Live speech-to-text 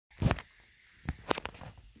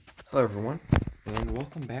Hello everyone, and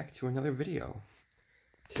welcome back to another video.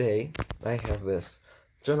 Today, I have this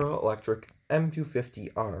General Electric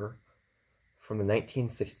M250R from the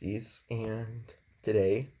 1960s, and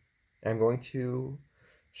today I'm going to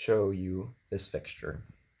show you this fixture.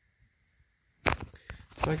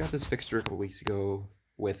 So I got this fixture a couple weeks ago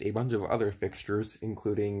with a bunch of other fixtures,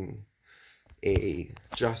 including a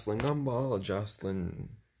Jocelyn gumball, a Jocelyn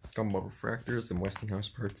gumball refractor, some Westinghouse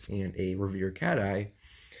parts, and a Revere cat eye.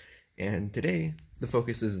 And today, the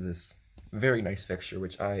focus is this very nice fixture,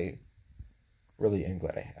 which I really am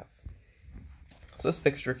glad I have. So this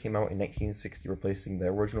fixture came out in 1960, replacing the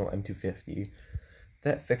original M250.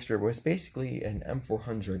 That fixture was basically an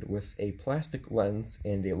M400 with a plastic lens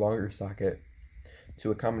and a longer socket to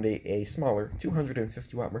accommodate a smaller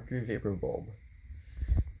 250 watt mercury vapor bulb.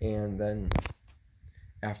 And then,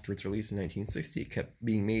 after its release in 1960, it kept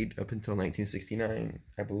being made up until 1969,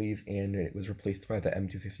 I believe, and it was replaced by the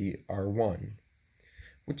M250R1,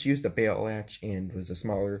 which used a bail latch and was a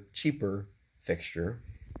smaller, cheaper fixture.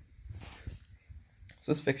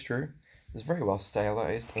 So this fixture is very well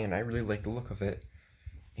stylized, and I really like the look of it,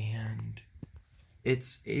 and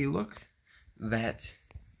it's a look that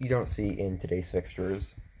you don't see in today's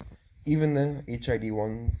fixtures. Even the HID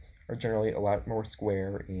ones are generally a lot more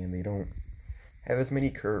square, and they don't have as many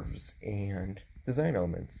curves and design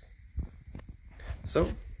elements. So,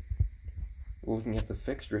 looking at the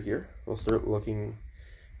fixture here, we'll start looking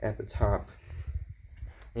at the top.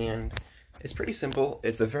 And it's pretty simple.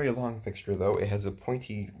 It's a very long fixture though. It has a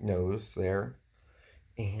pointy nose there,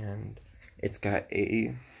 and it's got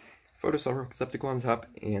a photocell receptacle on top,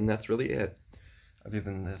 and that's really it. Other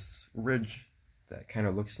than this ridge that kind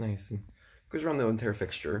of looks nice and goes around the entire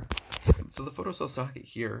fixture. So the photocell socket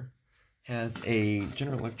here has a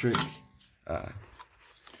General Electric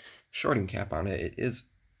shorting cap on it. It is,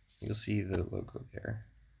 you'll see the logo there,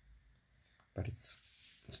 but it's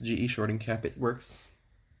GE shorting cap. It works.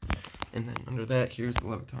 And then under that, here's the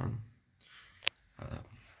Leviton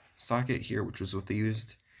socket here, which was what they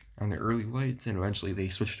used on the early lights, and eventually they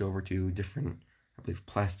switched over to different, I believe,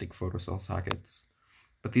 plastic photocell sockets.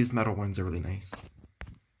 But these metal ones are really nice.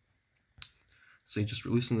 So you just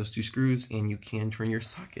loosen those two screws, and you can turn your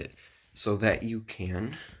socket so that you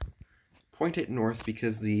can point it north,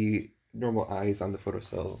 because the normal eyes on the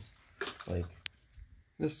photocells, like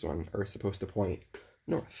this one, are supposed to point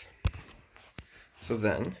north. So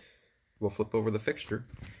then, we'll flip over the fixture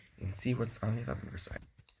and see what's on the other side.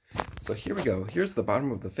 So here we go. Here's the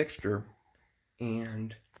bottom of the fixture,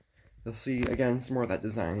 and you'll see, again, some more of that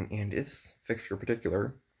design, and this fixture in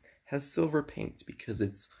particular has silver paint, because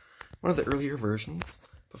it's one of the earlier versions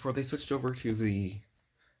before they switched over to the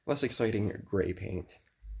less exciting gray paint.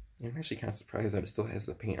 And I'm actually kind of surprised that it still has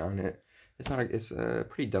the paint on it. It's a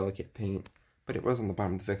pretty delicate paint, but it was on the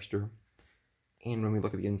bottom of the fixture. And when we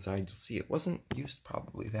look at the inside, you'll see it wasn't used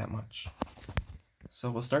probably that much. So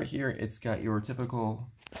we'll start here. It's got your typical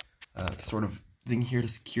sort of thing here to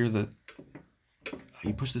secure the...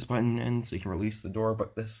 You push this button in so you can release the door,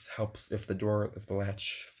 but this helps if the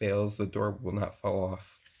latch fails, the door will not fall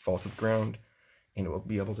to the ground, and it will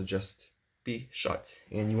be able to just be shut,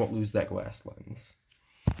 and you won't lose that glass lens.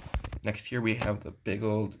 Next here we have the big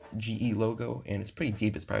old GE logo, and it's pretty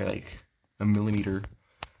deep. It's probably like a millimeter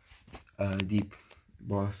deep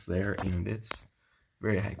boss there, and it's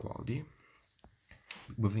very high quality.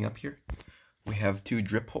 Moving up here, we have two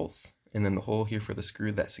drip holes, and then the hole here for the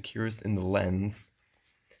screw that secures in the lens.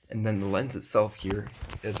 And then the lens itself here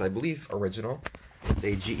is, I believe, original. It's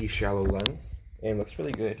a GE shallow lens, and looks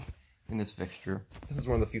really good in this fixture. This is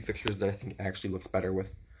one of the few fixtures that I think actually looks better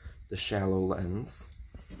with the shallow lens.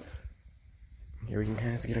 Here we can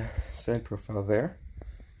kind of get a side profile there.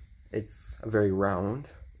 It's a very round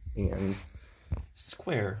and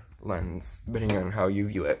square lens, depending on how you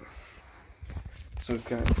view it. So it's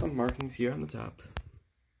got some markings here on the top,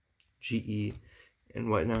 GE and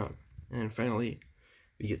whatnot. And finally,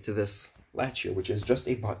 we get to this latch here, which is just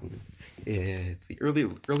a button. The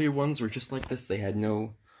earlier ones were just like this. They had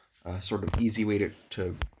no sort of easy way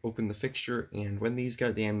to open the fixture, and when these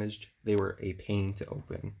got damaged, they were a pain to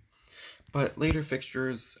open. But later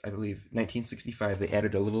fixtures, I believe 1965, they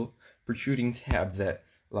added a little protruding tab that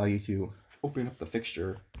allow you to open up the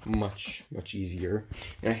fixture much easier.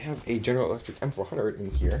 And I have a General Electric M400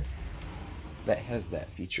 in here that has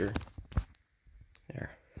that feature.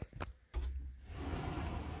 There.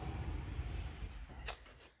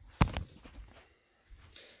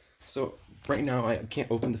 So right now I can't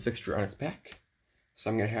open the fixture on its back, so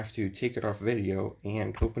I'm going to have to take it off video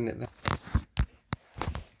and open it then.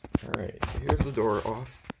 Alright, so here's the door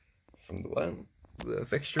off from the the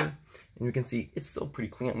fixture, and you can see it's still pretty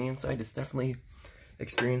clean on the inside. It's definitely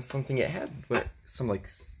experienced something it had, but some like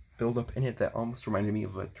buildup in it that almost reminded me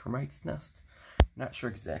of a termite's nest. Not sure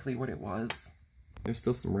exactly what it was. There's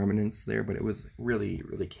still some remnants there, but it was really,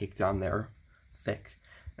 really caked on there, thick.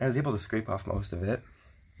 And I was able to scrape off most of it,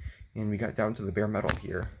 and we got down to the bare metal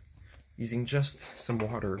here. Using just some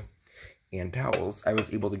water and towels, I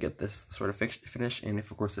was able to get this sort of finish, and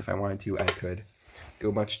of course, if I wanted to, I could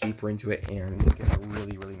go much deeper into it and get a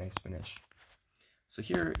really, really nice finish. So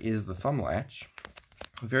here is the thumb latch,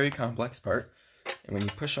 a very complex part, and when you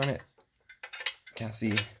push on it, you can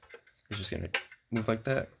see it's just going to move like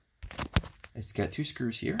that. It's got 2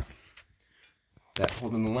 screws here that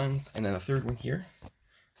hold in the lens, and then a third one here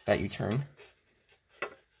that you turn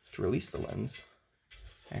to release the lens.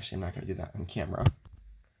 Actually, I'm not going to do that on camera.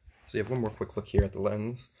 So you have one more quick look here at the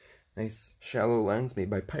lens. Nice shallow lens made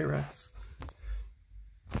by Pyrex.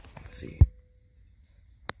 Let's see.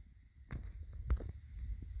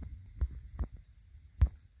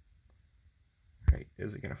 Right,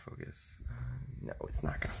 is it going to focus? No, it's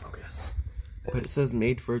not going to focus. But it says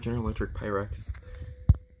made for General Electric Pyrex.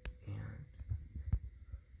 And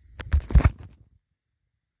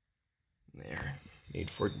there, made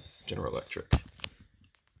for General Electric.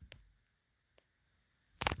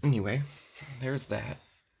 Anyway, there's that.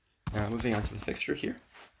 Now moving on to the fixture here.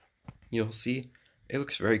 You'll see it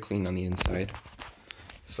looks very clean on the inside.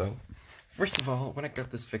 So, first of all, when I got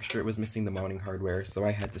this fixture, it was missing the mounting hardware, so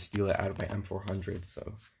I had to steal it out of my M400, so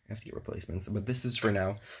I have to get replacements. But this is for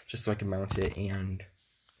now, just so I can mount it and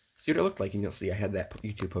see what it looked like. And you'll see I had that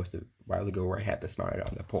YouTube post a while ago where I had this mounted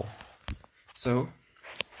on the pole. So,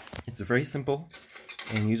 it's a very simple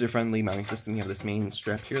and user-friendly mounting system. You have this main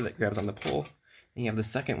strap here that grabs on the pole, and you have the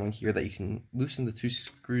second one here that you can loosen the 2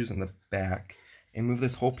 screws on the back and move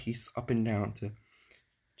this whole piece up and down to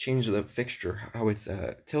change the fixture, how it's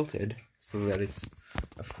tilted, so that it's,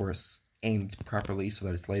 of course, aimed properly so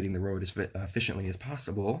that it's lighting the road as efficiently as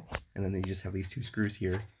possible. And then you just have these 2 screws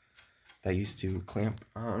here that used to clamp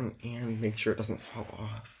on and make sure it doesn't fall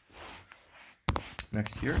off.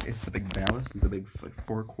 Next here is the big ballast. It's a big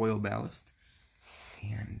 4-coil ballast,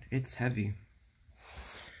 and it's heavy.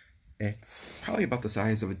 It's probably about the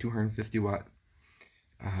size of a 250-watt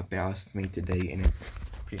ballast made today, and it's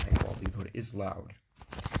pretty high quality, though it is loud.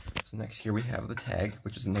 So next here we have the tag,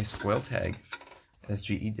 which is a nice foil tag, as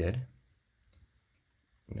GE did.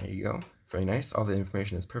 And there you go. Very nice. All the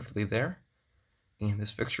information is perfectly there. And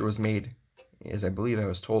this fixture was made, as I believe I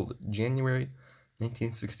was told, January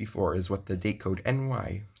 1964 is what the date code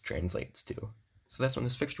NY translates to. So that's when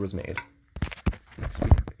this fixture was made. Next we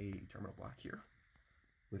have a terminal block here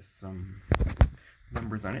with some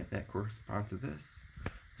numbers on it that correspond to this.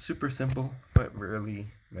 Super simple, but really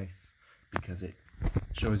nice, because it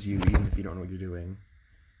shows you, even if you don't know what you're doing,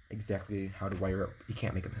 exactly how to wire up. You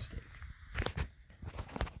can't make a mistake.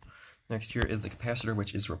 Next here is the capacitor,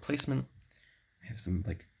 which is replacement. I have some,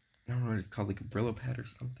 like, I don't know what it's called, like a Brillo pad or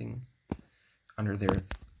something under there.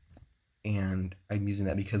 And I'm using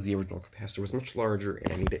that because the original capacitor was much larger,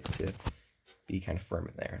 and I need it to be kind of firm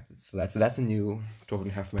in there. So that's a new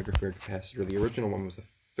 12.5 microfarad capacitor. The original one was a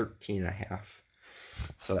 13.5,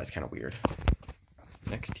 so that's kind of weird.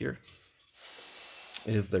 Next here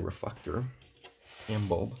is the reflector and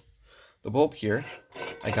bulb. The bulb here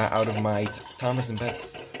I got out of my Thomas &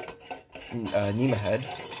 Betts NEMA head.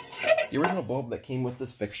 The original bulb that came with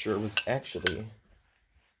this fixture was actually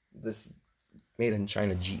this made in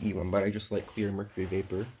China GE one, but I just like clear mercury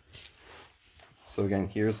vapor. So again,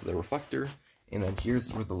 here's the reflector, and then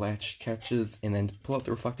here's where the latch catches, and then to pull out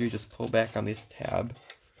the reflector, you just pull back on this tab,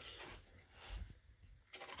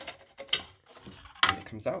 and it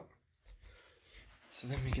comes out. So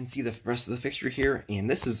then we can see the rest of the fixture here, and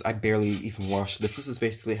this is, I barely even washed this. This is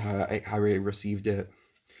basically how I received it,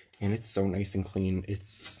 and it's so nice and clean.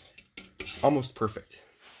 It's almost perfect.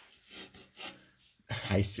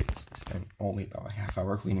 I seriously spent only about a half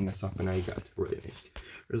hour cleaning this up, and I got a really nice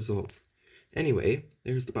result. Anyway,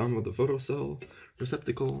 there's the bottom of the photocell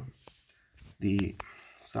receptacle. The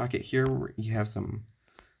socket here, where you have some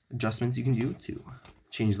adjustments you can do to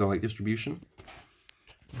change the light distribution.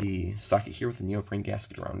 The socket here with the neoprene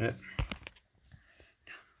gasket around it.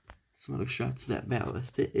 Some other shots of that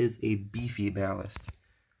ballast. It is a beefy ballast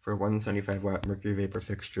for a 175-watt mercury vapor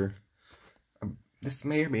fixture. This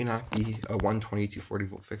may or may not be a 120 to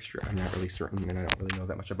 40-volt fixture. I'm not really certain, and I don't really know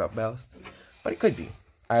that much about ballast, but it could be.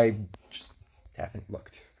 I just haven't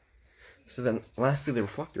looked. So then, lastly, the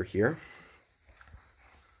reflector here.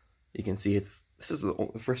 You can see this is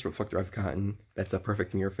the first reflector I've gotten that's a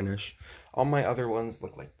perfect mirror finish. All my other ones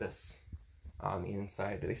look like this. on the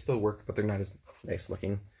inside. They still work, but they're not as nice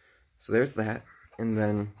looking. So there's that. And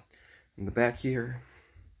then in the back here,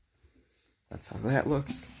 that's how that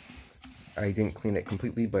looks. I didn't clean it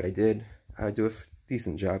completely, but I did do a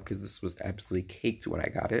decent job because this was absolutely caked when I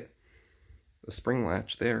got it. The spring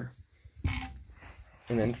latch there.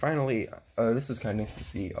 And then finally, this is kind of nice to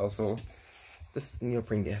see also. This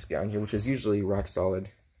neoprene gasket on here, which is usually rock solid,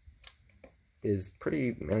 is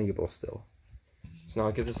pretty malleable still. So now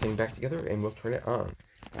I'll get this thing back together and we'll turn it on.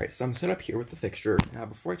 Alright, so I'm set up here with the fixture. Now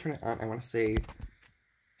before I turn it on, I want to say,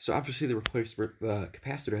 so obviously the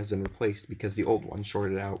capacitor has been replaced because the old one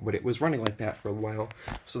shorted out, but it was running like that for a while.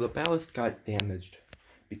 So the ballast got damaged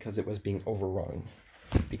because it was being overrun.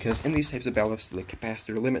 Because in these types of ballasts, the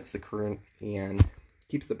capacitor limits the current and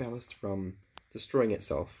keeps the ballast from destroying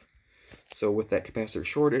itself. So with that capacitor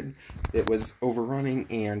shorted, it was overrunning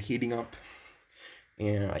and heating up.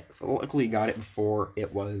 And I luckily got it before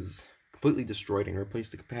it was completely destroyed and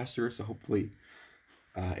replaced the capacitor. So hopefully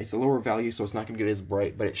it's a lower value, so it's not going to get as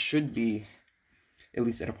bright. But it should be at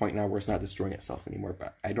least at a point now where it's not destroying itself anymore.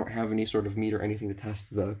 But I don't have any sort of meter or anything to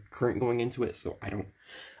test the current going into it. So I don't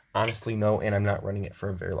honestly know, and I'm not running it for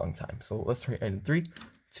a very long time. So let's turn it in 3,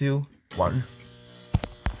 2, 1.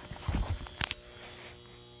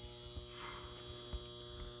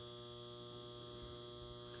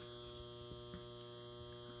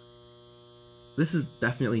 This is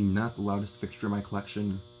definitely not the loudest fixture in my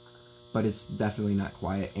collection, but it's definitely not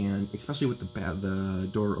quiet, and especially with the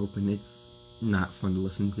door open, it's not fun to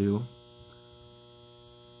listen to.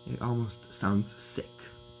 It almost sounds sick.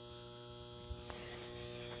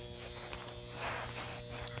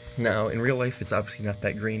 Now, in real life, it's obviously not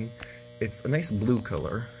that green. It's a nice blue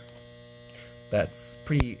color. That's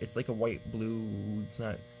pretty, it's like a white blue. It's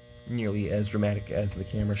not nearly as dramatic as the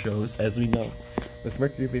camera shows, as we know. With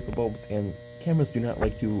Mercury vapor bulbs, and cameras do not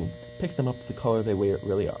like to pick them up the color they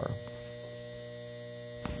really are.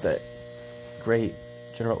 That great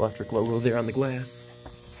General Electric logo there on the glass.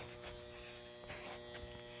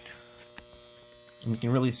 And you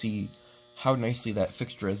can really see how nicely that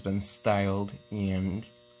fixture has been styled and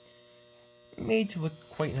made to look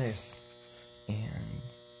quite nice. And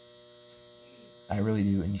I really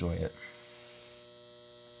do enjoy it.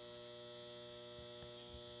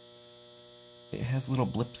 It has little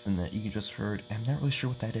blips in it you just heard. I'm not really sure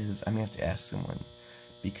what that is. I'm gonna have to ask someone,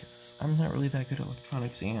 because I'm not really that good at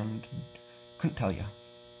electronics and couldn't tell you.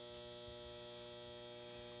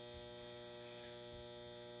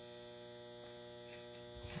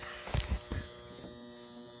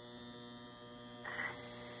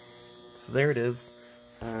 So there it is.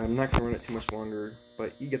 I'm not gonna run it too much longer,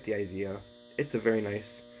 but you get the idea. It's a very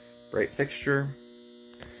nice, bright fixture.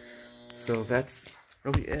 So that's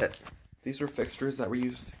really it. These were fixtures that were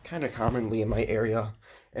used kind of commonly in my area,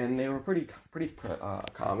 and they were pretty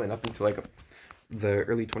common up until like the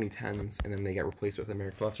early 2010s, and then they got replaced with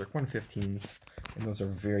American Electric 115s, and those are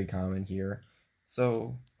very common here.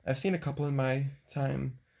 So I've seen a couple in my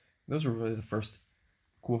time. Those were really the first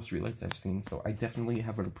cool streetlights I've seen, so I definitely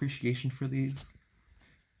have an appreciation for these.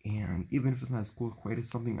 And even if it's not as cool quite as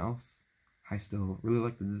something else, I still really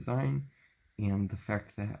like the design and the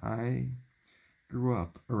fact that I grew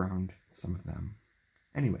up around some of them.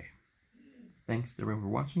 Anyway, thanks to everyone for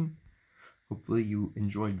watching. Hopefully you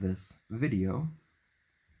enjoyed this video,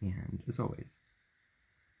 and as always,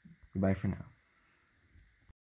 goodbye for now.